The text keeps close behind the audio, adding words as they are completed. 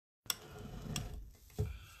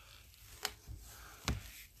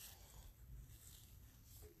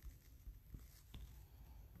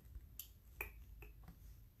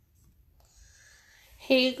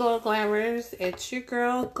Hey Glow Glammers, it's your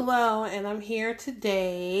girl Glow and I'm here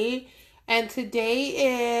today. And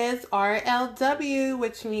today is R.L.W,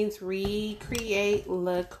 which means Recreate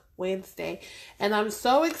Look Wednesday. And I'm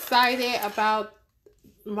so excited about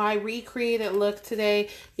my recreated look today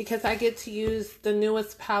because I get to use the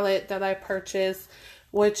newest palette that I purchased,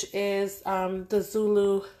 which is the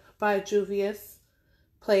Zulu by Juvia's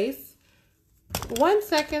place. 1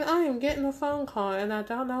 second, I am getting a phone call and I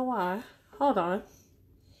don't know why. Hold on.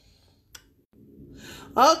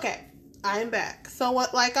 Okay, I'm back. So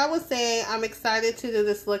like I was saying, I'm excited to do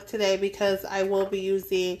this look today because I will be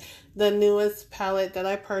using the newest palette that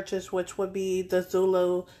I purchased, which would be the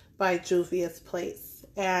Zulu by Juvia's place.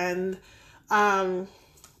 And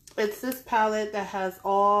it's this palette that has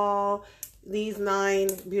all these 9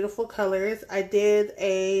 beautiful colors. I did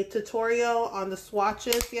a tutorial on the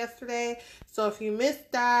swatches yesterday. So if you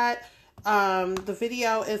missed that, the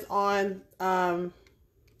video is on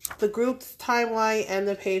the group's timeline and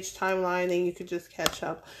the page timeline, and you could just catch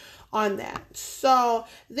up on that. So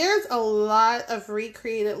there's a lot of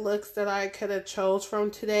recreated looks that I could have chose from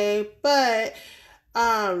today, but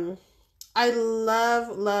I love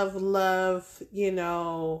you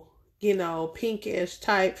know pinkish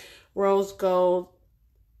type rose gold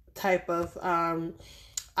type of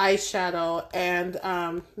eyeshadow,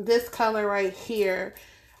 and this color right here,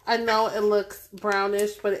 I know it looks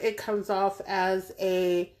brownish, but it comes off as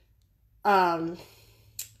a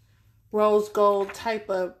rose gold type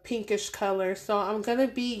of pinkish color. So I'm going to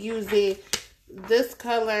be using this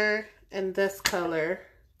color and this color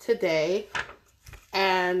today.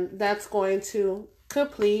 And that's going to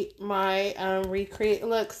complete my recreate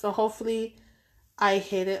look. So hopefully I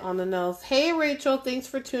hit it on the nose. Hey Rachel, thanks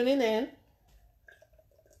for tuning in.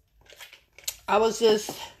 I was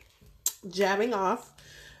just jabbing off.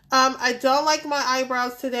 I don't like my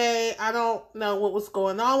eyebrows today. I don't know what was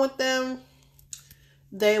going on with them.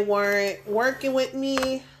 They weren't working with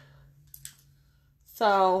me.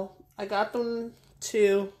 So I got them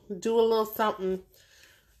to do a little something.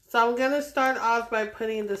 So I'm going to start off by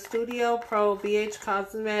putting the Studio Pro BH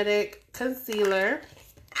Cosmetic Concealer.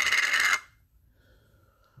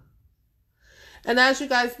 And as you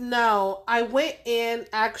guys know, I went in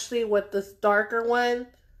actually with this darker one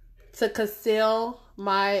to conceal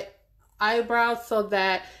my eyebrows so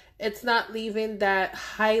that it's not leaving that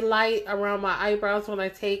highlight around my eyebrows when I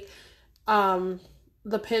take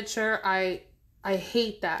the picture. I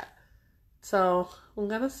hate that. So I'm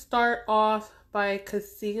gonna start off by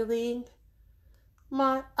concealing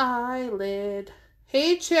my eyelid.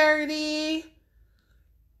 Hey Charity.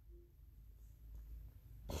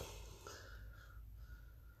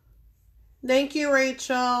 Thank you,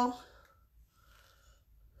 Rachel.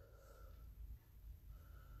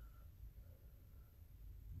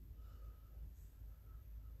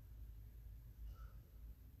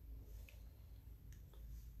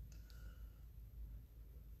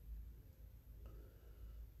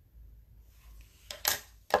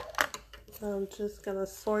 I'm just gonna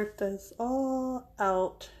sort this all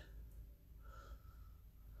out.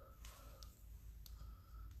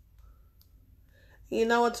 You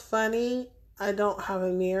know what's funny? I don't have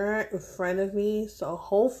a mirror in front of me, so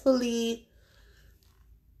hopefully,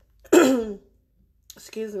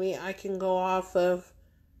 excuse me, I can go off of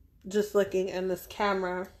just looking in this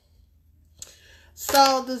camera.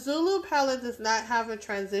 So the Zulu palette does not have a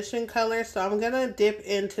transition color, so I'm gonna dip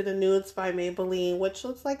into the Nudes by Maybelline, which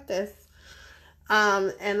looks like this.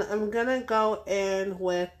 And I'm gonna go in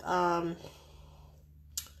with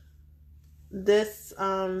this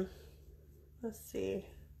let's see.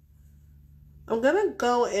 I'm gonna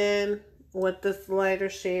go in with this lighter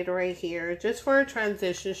shade right here, just for a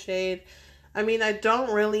transition shade. I mean, I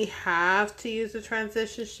don't really have to use a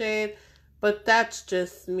transition shade, but that's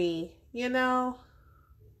just me, you know?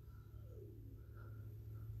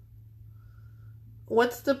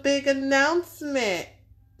 What's the big announcement,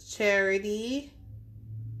 Charity?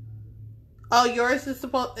 Oh, yours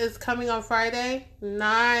is coming on Friday?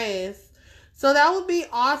 Nice. So that would be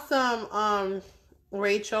awesome,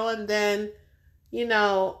 Rachel. And then, you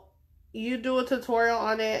know, you do a tutorial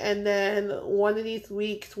on it, and then one of these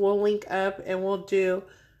weeks we'll link up and we'll do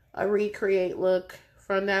a recreate look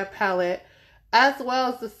from that palette, as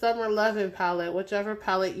well as the Summer Lovin' palette, whichever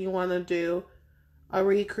palette you want to do a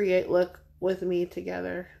recreate look with me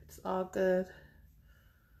together. It's all good.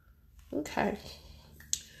 Okay.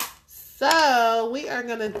 So we are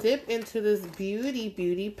gonna dip into this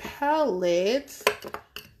beauty palette,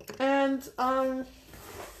 and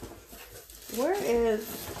where is,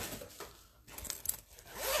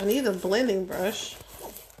 I need a blending brush.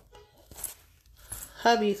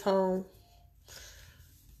 Hubby's home.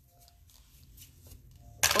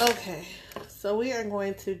 Okay, so we are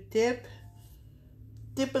going to dip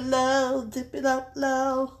it low, dip it up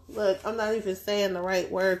low. Look, I'm not even saying the right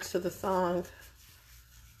words to the song.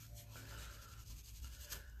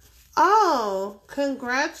 Oh,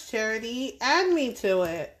 congrats, Charity. Add me to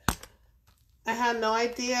it. I had no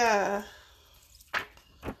idea.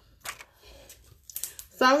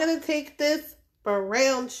 So I'm going to take this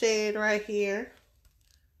brown shade right here.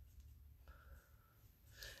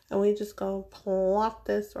 And we just going to plop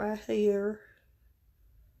this right here.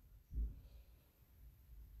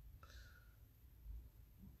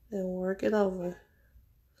 And work it over.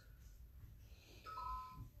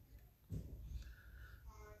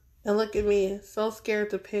 And look at me, so scared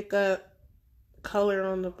to pick up color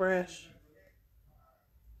on the brush.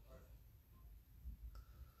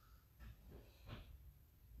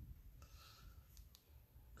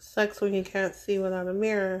 Sucks when you can't see without a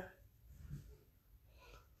mirror.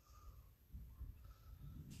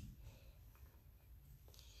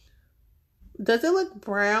 Does it look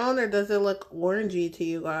brown or does it look orangey to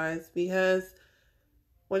you guys? Because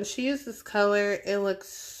when she uses this color, it looks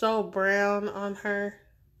so brown on her.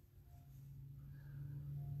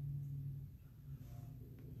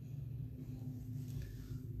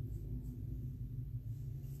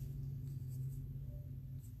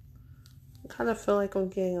 I kind of feel like I'm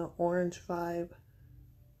getting an orange vibe.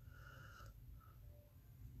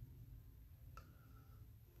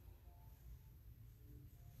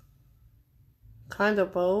 Kind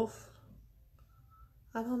of both.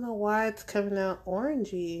 I don't know why it's coming out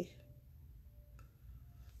orangey.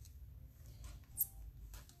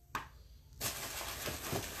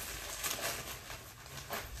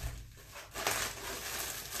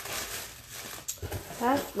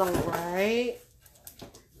 That's not right.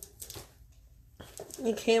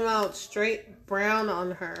 It came out straight brown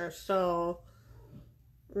on her, so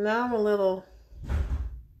now I'm a little...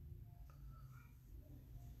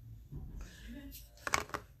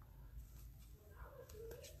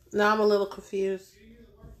 Now I'm a little confused.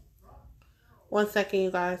 1 second,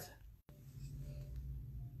 you guys.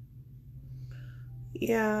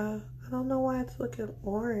 Yeah, I don't know why it's looking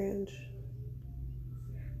orange.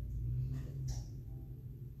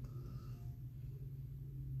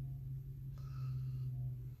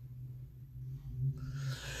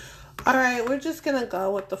 Alright, we're just gonna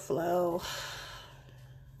go with the flow.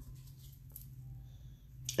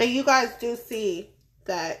 And you guys do see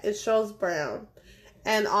that it shows brown.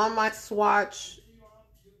 And on my swatch,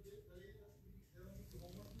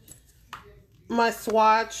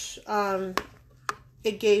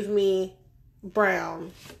 it gave me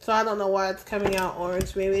brown. So I don't know why it's coming out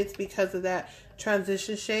orange. Maybe it's because of that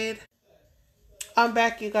transition shade. I'm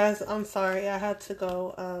back, you guys. I'm sorry. I had to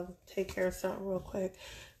go take care of something real quick.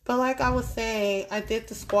 But like I was saying, I did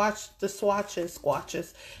the swatches.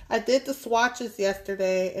 I did the swatches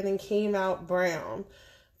yesterday and it came out brown.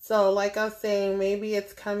 So like I was saying, maybe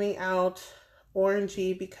it's coming out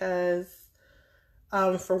orangey because,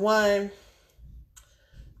 for one,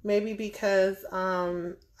 maybe because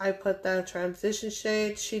I put that transition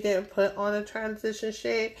shade. She didn't put on a transition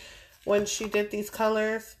shade when she did these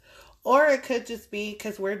colors. Or it could just be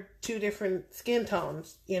because we're two different skin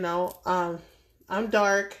tones, you know. I'm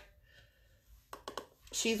dark.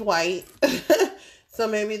 She's white. So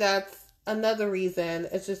maybe that's another reason.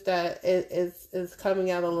 It's just that it is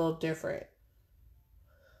coming out a little different.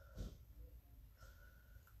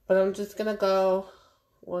 But I'm just going to go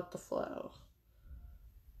with the flow.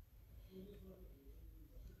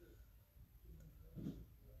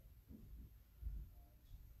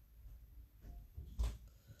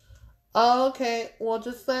 Okay, well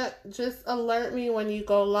just alert me when you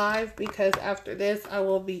go live, because after this I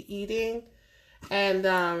will be eating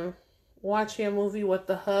and watching a movie with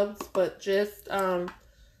the hubs, but just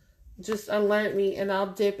alert me and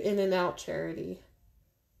I'll dip in and out, Charity.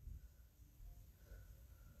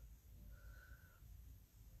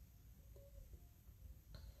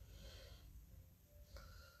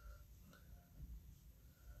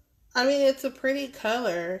 I mean, it's a pretty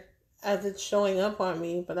color as it's showing up on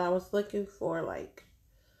me, but I was looking for like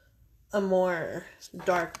a more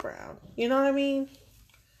dark brown. You know what I mean?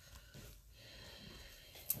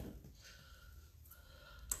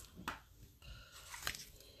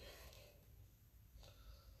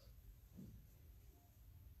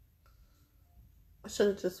 I should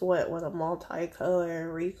have just went with a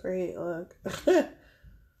multicolor recreate look.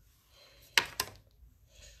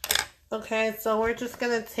 Okay, so we're just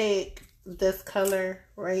going to take this color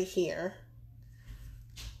right here.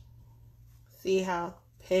 See how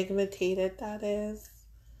pigmented that is?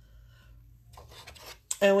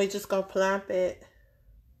 And we just going to plop it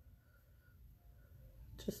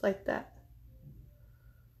Just like that.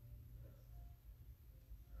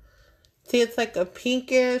 See, it's like a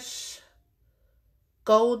pinkish,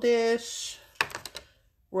 goldish,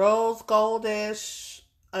 rose goldish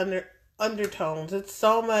undertones. It's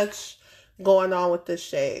so much going on with this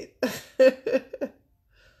shade.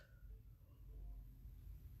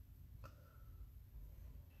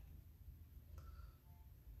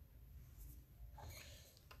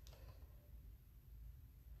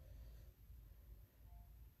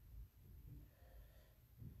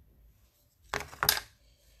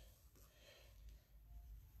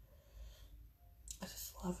 I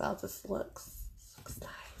just love how this looks. This looks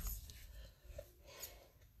nice.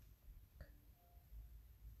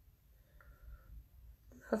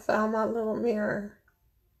 I found my little mirror.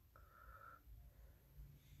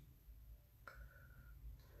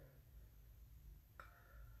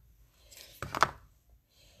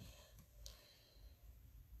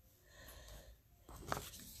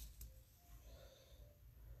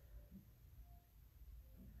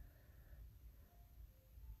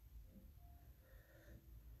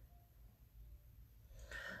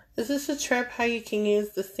 This is a trip how you can use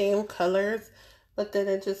the same colors, but then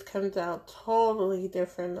it just comes out totally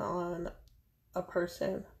different on a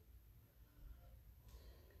person.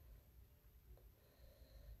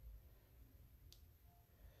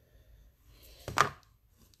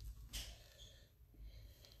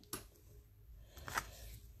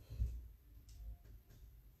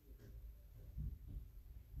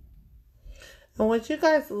 And once you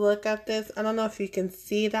guys look at this, I don't know if you can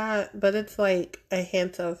see that, but it's like a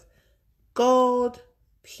hint of gold,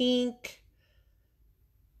 pink,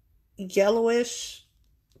 yellowish.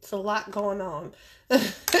 It's a lot going on.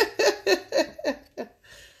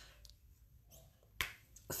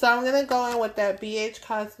 So I'm going to go in with that BH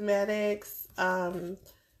Cosmetics,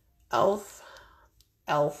 Elf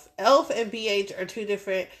and BH are two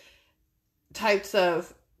different types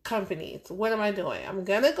of companies. What am I doing? I'm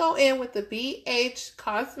going to go in with the BH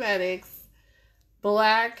Cosmetics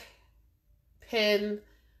Black Pen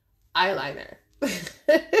Eyeliner.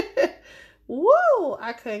 Woo!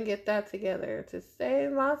 I couldn't get that together to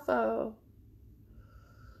save my soul.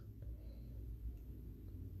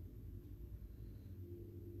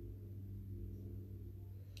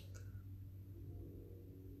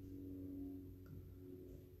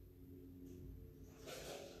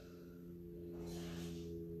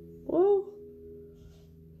 Woo!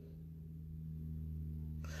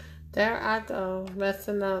 There I go,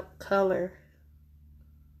 messing up color.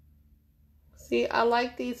 See, I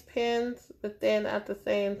like these pens, but then at the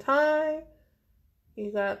same time,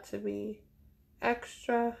 you got to be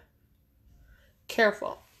extra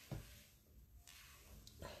careful,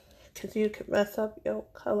 because you could mess up your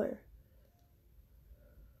color.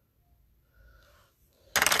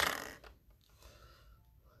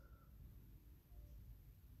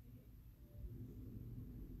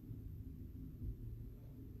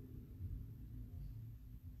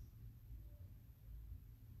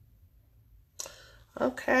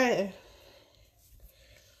 Okay.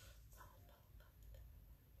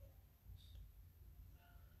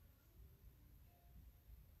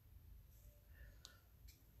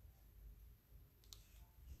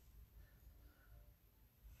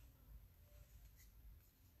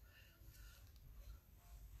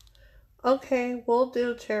 Okay, we'll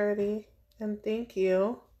do, Charity, and thank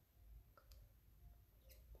you.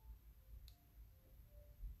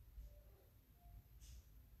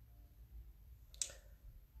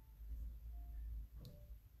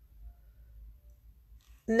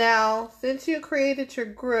 Now, since you created your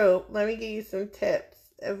group, let me give you some tips.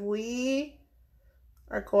 If we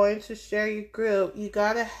are going to share your group, you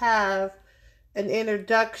gotta have an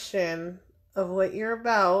introduction of what you're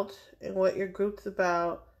about and what your group's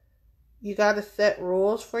about. You gotta set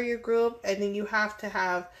rules for your group, and then you have to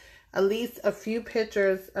have at least a few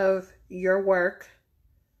pictures of your work.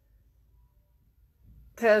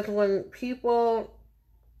 Because when people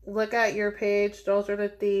look at your page, those are the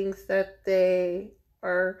things that they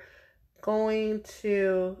are going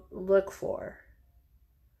to look for.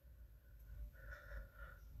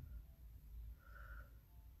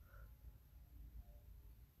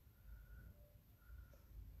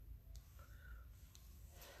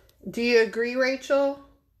 Do you agree, Rachel?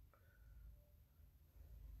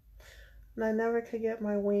 And I never could get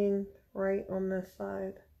my wing right on this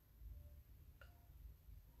side.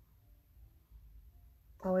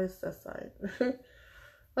 Always this side.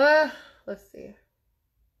 Let's see.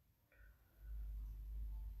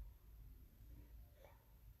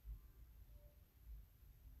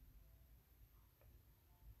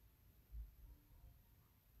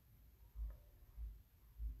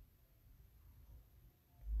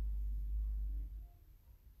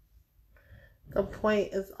 The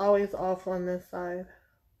point is always off on this side.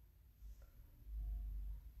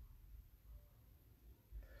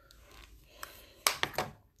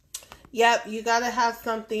 Yep, you gotta have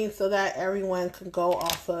something so that everyone can go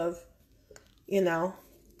off of, you know.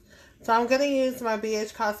 So I'm gonna use my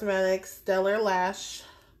BH Cosmetics Stellar Lash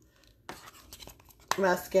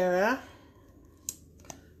Mascara,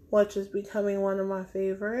 which is becoming one of my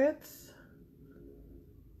favorites.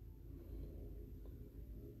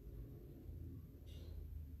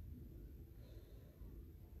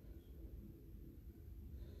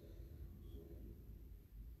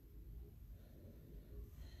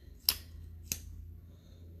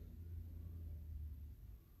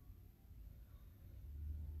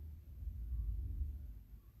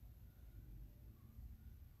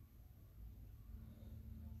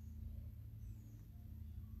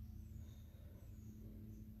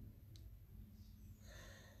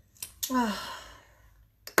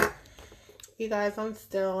 You guys, I'm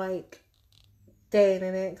still like, dang,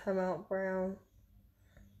 it didn't come out brown.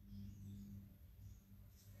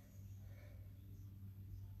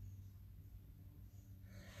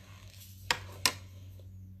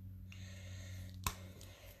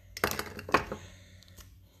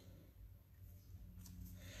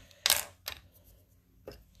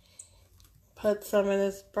 Put some of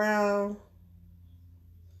this brown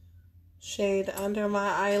shade under my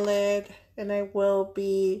eyelid, and I will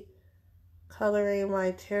be coloring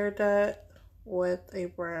my tear duct with a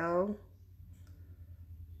brown,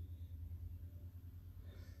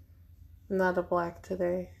 not a black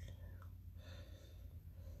today.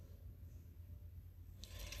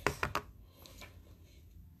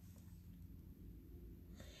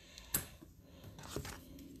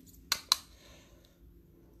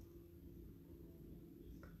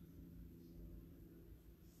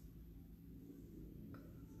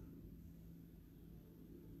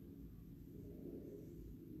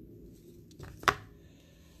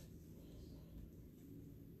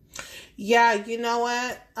 Yeah, you know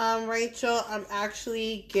what, Rachel, I'm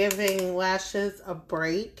actually giving lashes a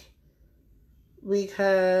break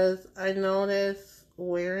because I notice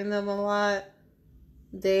wearing them a lot,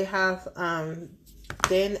 they have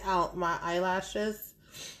thinned out my eyelashes.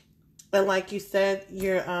 And like you said,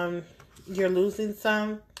 you're losing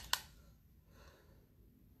some.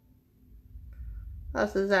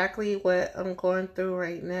 That's exactly what I'm going through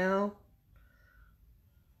right now.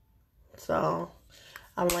 So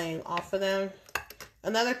I'm laying off of them.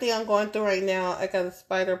 Another thing I'm going through right now, I got a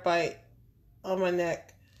spider bite on my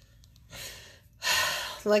neck.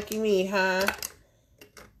 Lucky me, huh?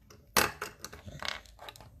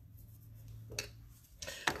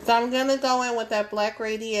 So I'm going to go in with that Black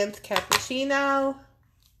Radiance Cappacino.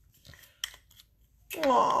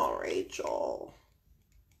 Oh, Rachel.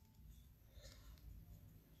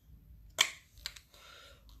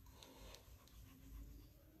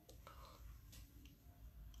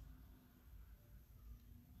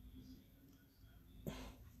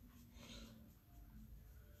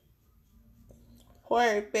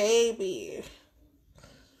 Poor baby.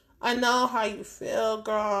 I know how you feel,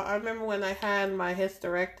 girl. I remember when I had my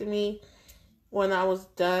hysterectomy, when I was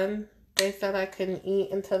done, they said I couldn't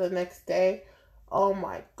eat until the next day. Oh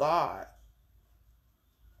my God.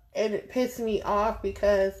 And it pissed me off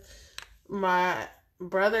because my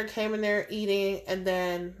brother came in there eating, and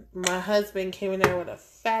then my husband came in there with a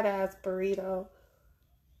fat ass burrito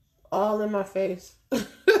all in my face.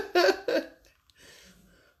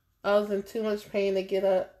 I was in too much pain to get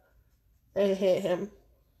up and hit him.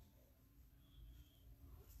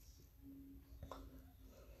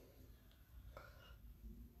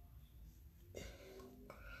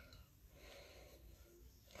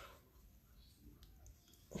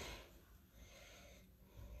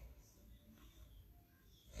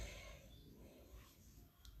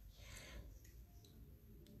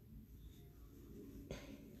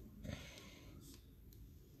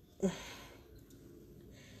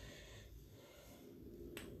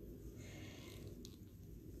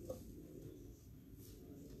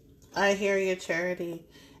 I hear you, Charity.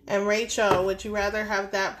 And Rachel, would you rather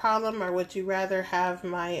have that problem, or would you rather have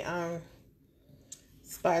my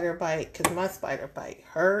spider bite? Because my spider bite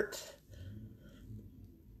hurt.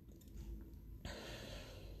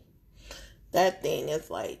 That thing is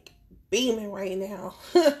like beaming right now.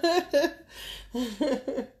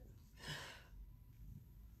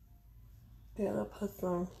 Gotta put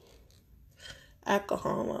some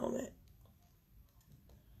alcohol on it.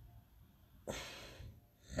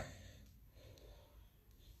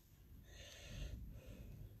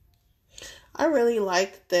 I really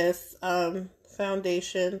like this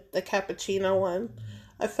foundation, the Cappacino one.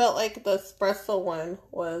 I felt like the espresso one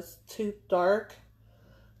was too dark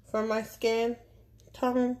for my skin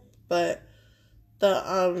tone, but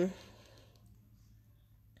the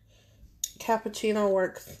Cappacino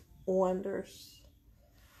works wonders.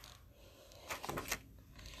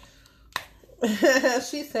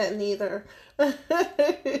 She said neither. I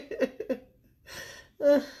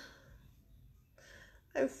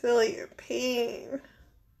feel your pain.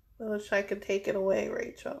 I wish I could take it away,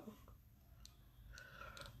 Rachel.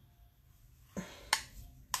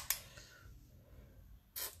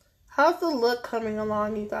 How's the look coming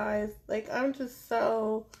along, you guys? Like, I'm just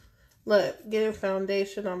so... Look, getting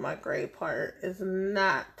foundation on my gray part is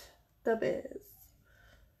not the best.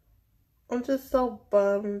 I'm just so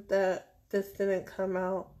bummed that this didn't come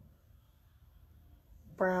out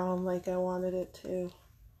brown like I wanted it to.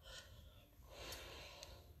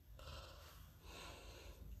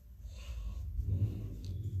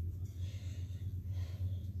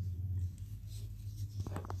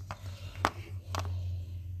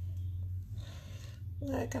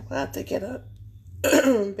 Like, I'm about to get a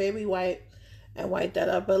baby wipe and wipe that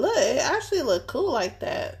up. But look, it actually looked cool like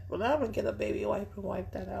that. But I'm gonna get a baby wipe and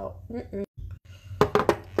wipe that out.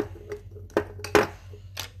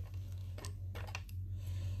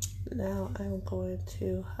 Now I'm going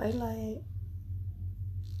to highlight.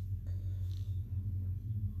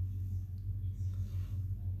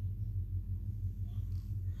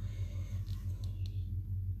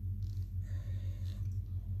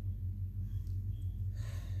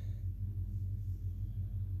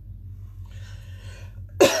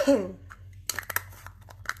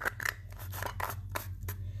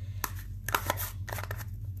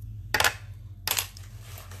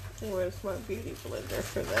 Where's my beauty blender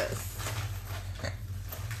for this?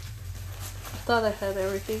 Thought I had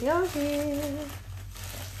everything out here.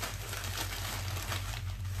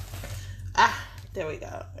 Ah, there we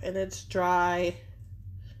go. And it's dry.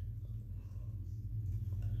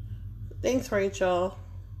 Thanks, Rachel.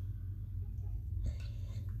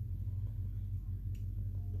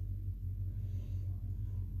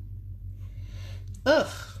 Ugh.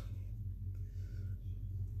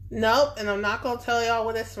 Nope, and I'm not gonna tell y'all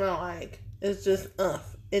what it smells like. It's just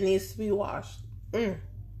it needs to be washed.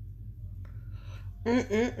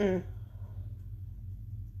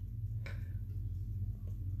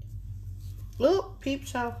 Look, peep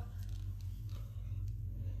show.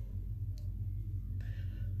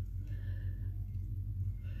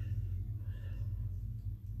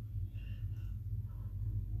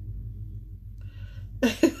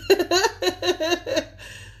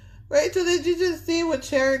 Rachel, did you just see what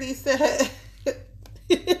Charity said?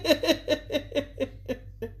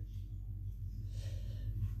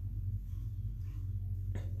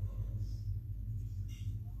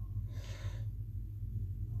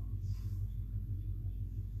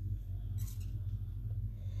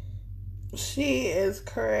 She is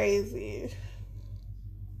crazy.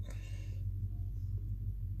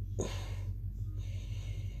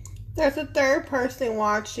 There's a third person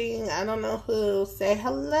watching. I don't know who. Say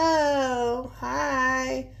hello.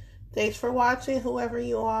 Hi. Thanks for watching, whoever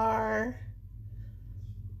you are.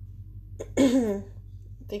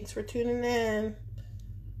 Thanks for tuning in.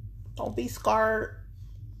 Don't be scarred.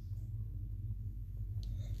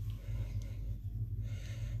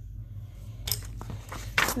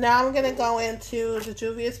 Now I'm going to go into the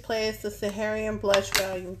Juvia's Place, the Saharian Blush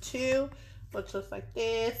Volume 2, which looks like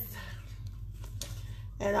this.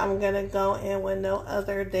 And I'm going to go in with no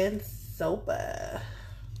other than Soba.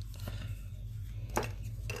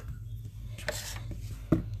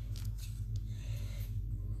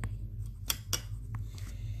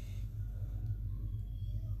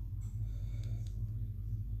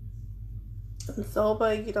 And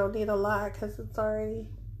Soba, you don't need a lot because it's already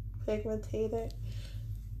pigmented.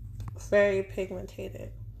 Very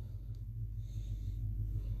pigmented.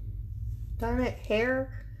 Darn it,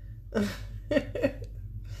 hair.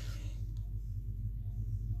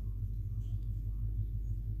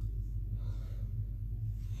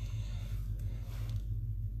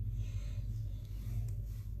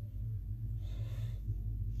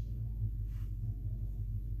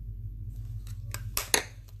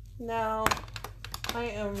 Now, I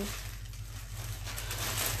am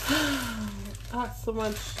got so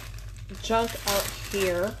much junk out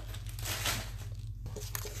here.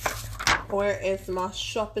 Where is my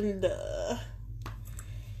shopping duh?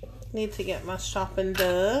 Need to get my shopping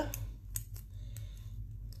duh.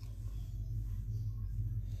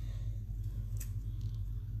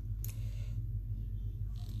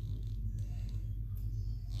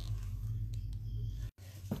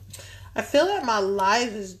 I feel like my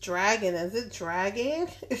live is dragging. Is it dragging?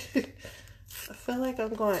 I feel like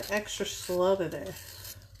I'm going extra slow today.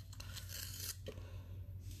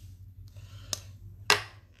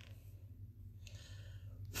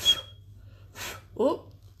 Oop.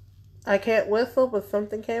 I can't whistle, but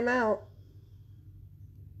something came out.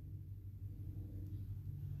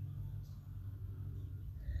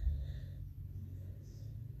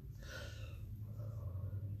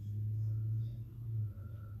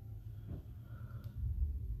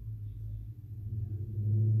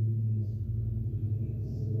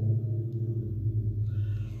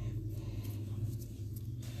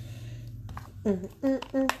 Mm, mm,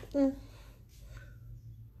 mm, mm.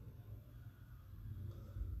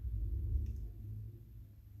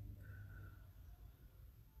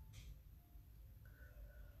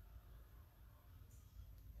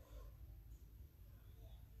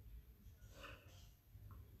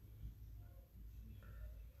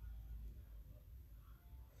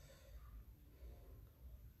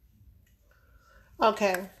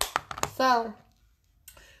 Okay, so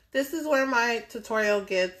this is where my tutorial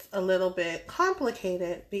gets a little bit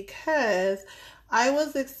complicated because I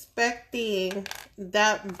was expecting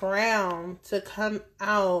that brown to come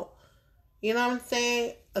out, you know what I'm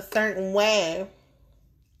saying, a certain way,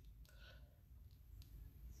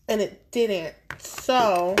 and it didn't.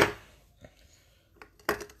 So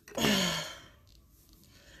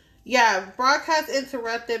yeah, broadcast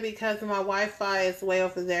interrupted because my Wi-Fi is way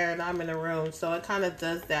over there and I'm in a room. So it kind of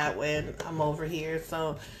does that when I'm over here.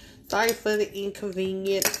 So sorry for the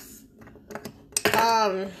inconvenience.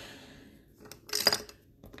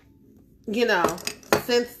 You know,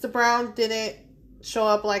 since the brown didn't show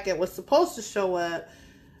up like it was supposed to show up,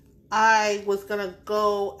 I was going to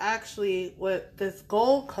go actually with this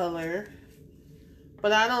gold color.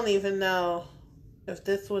 But I don't even know if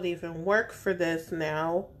this would even work for this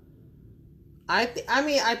now. I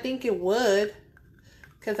think it would,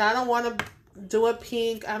 because I don't want to do a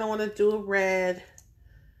pink. I don't want to do a red.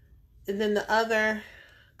 And then the other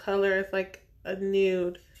color is like a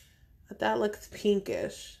nude. But that looks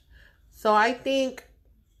pinkish. So I think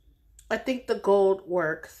the gold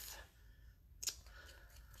works.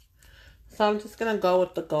 So I'm just going to go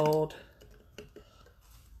with the gold.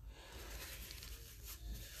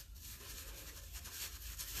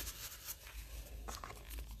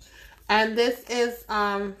 And this is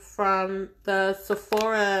from the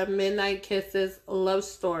Sephora Midnight Kisses Love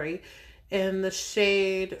Story in the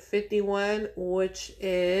shade 51, which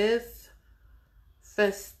is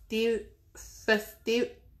Festival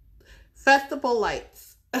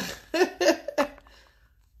Lights.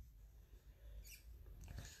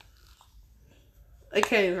 I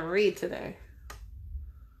can't even read today.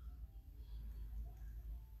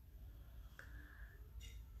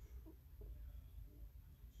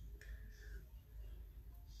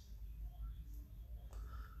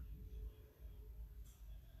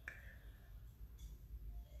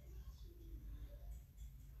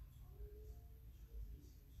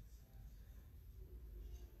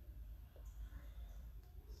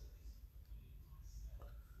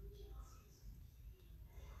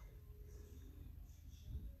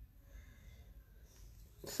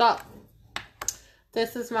 So,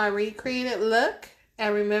 this is my recreated look.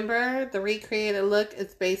 And remember, the recreated look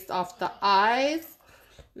is based off the eyes,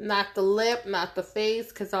 not the lip, not the face,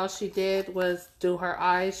 because all she did was do her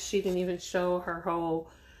eyes. She didn't even show her whole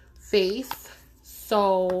face.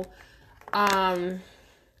 So,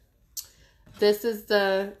 this is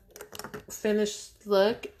the finished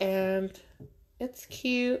look, and it's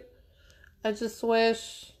cute. I just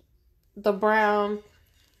wish the brown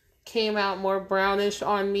came out more brownish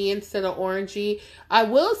on me instead of orangey. I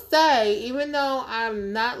will say, even though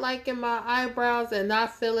I'm not liking my eyebrows and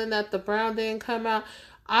not feeling that the brown didn't come out,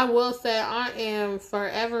 I will say I am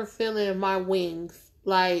forever feeling my wings.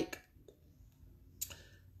 Like,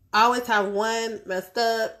 I always have one messed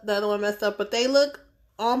up, the other one messed up, but they look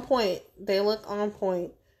on point. They look on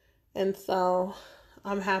point. And so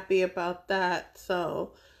I'm happy about that.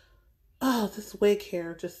 So, oh, this wig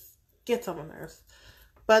hair just gets on my nerves.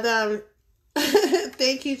 But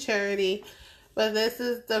thank you, Charity. But this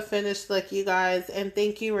is the finished look, you guys. And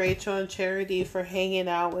thank you, Rachel and Charity, for hanging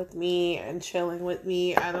out with me and chilling with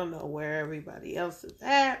me. I don't know where everybody else is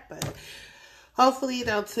at, but hopefully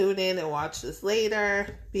they'll tune in and watch this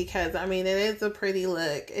later. Because, I mean, it is a pretty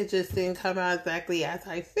look. It just didn't come out exactly as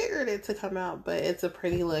I figured it to come out, but it's a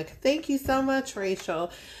pretty look. Thank you so much,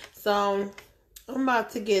 Rachel. So, I'm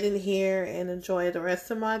about to get in here and enjoy the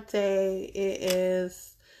rest of my day. It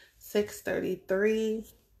is 6:33.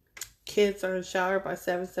 Kids are in shower by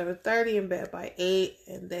 7:30, in bed by 8,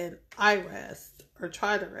 and then I rest or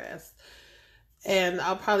try to rest. And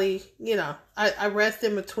I'll probably, you know, I rest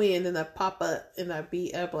in between and I pop up and I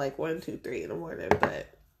be up like 1, 2, 3 in the morning. But,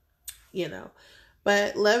 you know.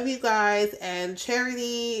 But love you guys. And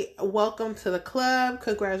Charity, welcome to the club.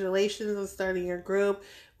 Congratulations on starting your group.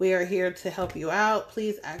 We are here to help you out.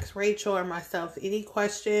 Please ask Rachel or myself any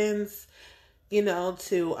questions, you know,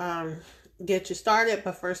 to get you started.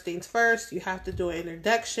 But first things first, you have to do an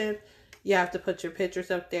introduction. You have to put your pictures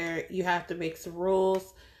up there. You have to make some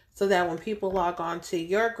rules so that when people log on to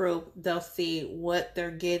your group, they'll see what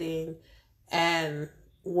they're getting and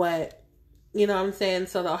what, you know what I'm saying?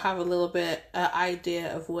 So they'll have a little bit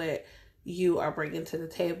idea of what you are bringing to the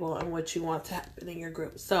table and what you want to happen in your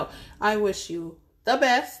group. So I wish you the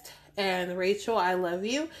best. And Rachel, I love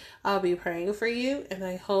you. I'll be praying for you. And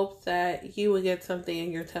I hope that you will get something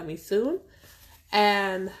in your tummy soon.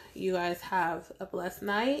 And you guys have a blessed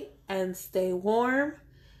night and stay warm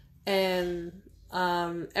and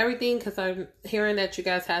everything, because I'm hearing that you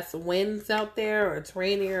guys have some winds out there or it's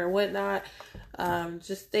raining or whatnot.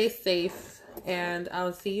 Just stay safe, and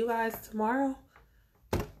I'll see you guys tomorrow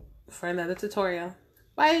for another tutorial.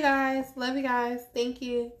 Bye, you guys. Love you guys. Thank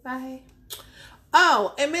you. Bye.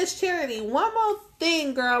 Oh, and Miss Charity, one more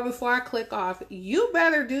thing, girl, before I click off. You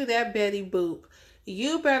better do that Betty Boop.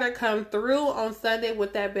 You better come through on Sunday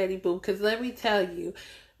with that Betty Boop, because let me tell you,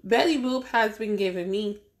 Betty Boop has been giving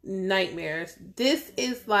me nightmares. This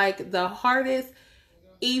is like the hardest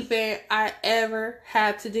event I ever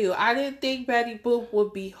had to do. I didn't think Betty Boop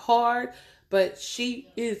would be hard, but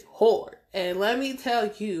she is hard. And let me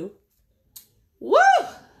tell you, woo,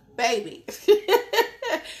 baby.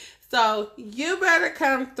 So you better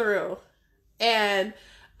come through. And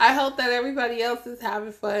I hope that everybody else is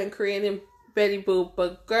having fun creating Betty Boop.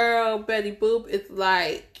 But girl, Betty Boop is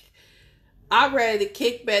like, I'm ready to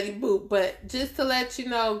kick Betty Boop. But just to let you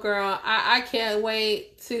know, girl, I can't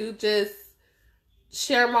wait to just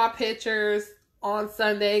share my pictures on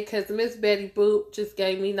Sunday, because Miss Betty Boop just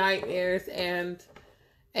gave me nightmares. And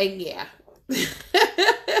yeah.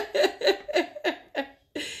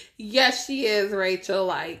 Yes, she is, Rachel.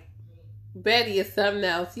 Like, Betty is something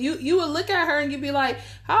else. You would look at her and you'd be like,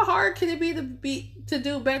 how hard can it be to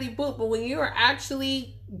do Betty Boop? But when you're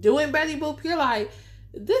actually doing Betty Boop, you're like,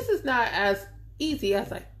 this is not as easy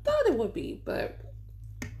as I thought it would be. But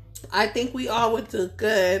I think we all would do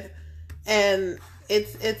good, and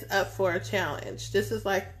it's up for a challenge. This is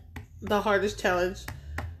like the hardest challenge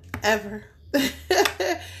ever.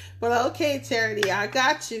 But okay, Charity, I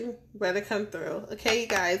got you. Better come through. Okay, you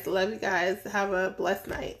guys. Love you guys. Have a blessed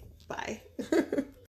night. Bye.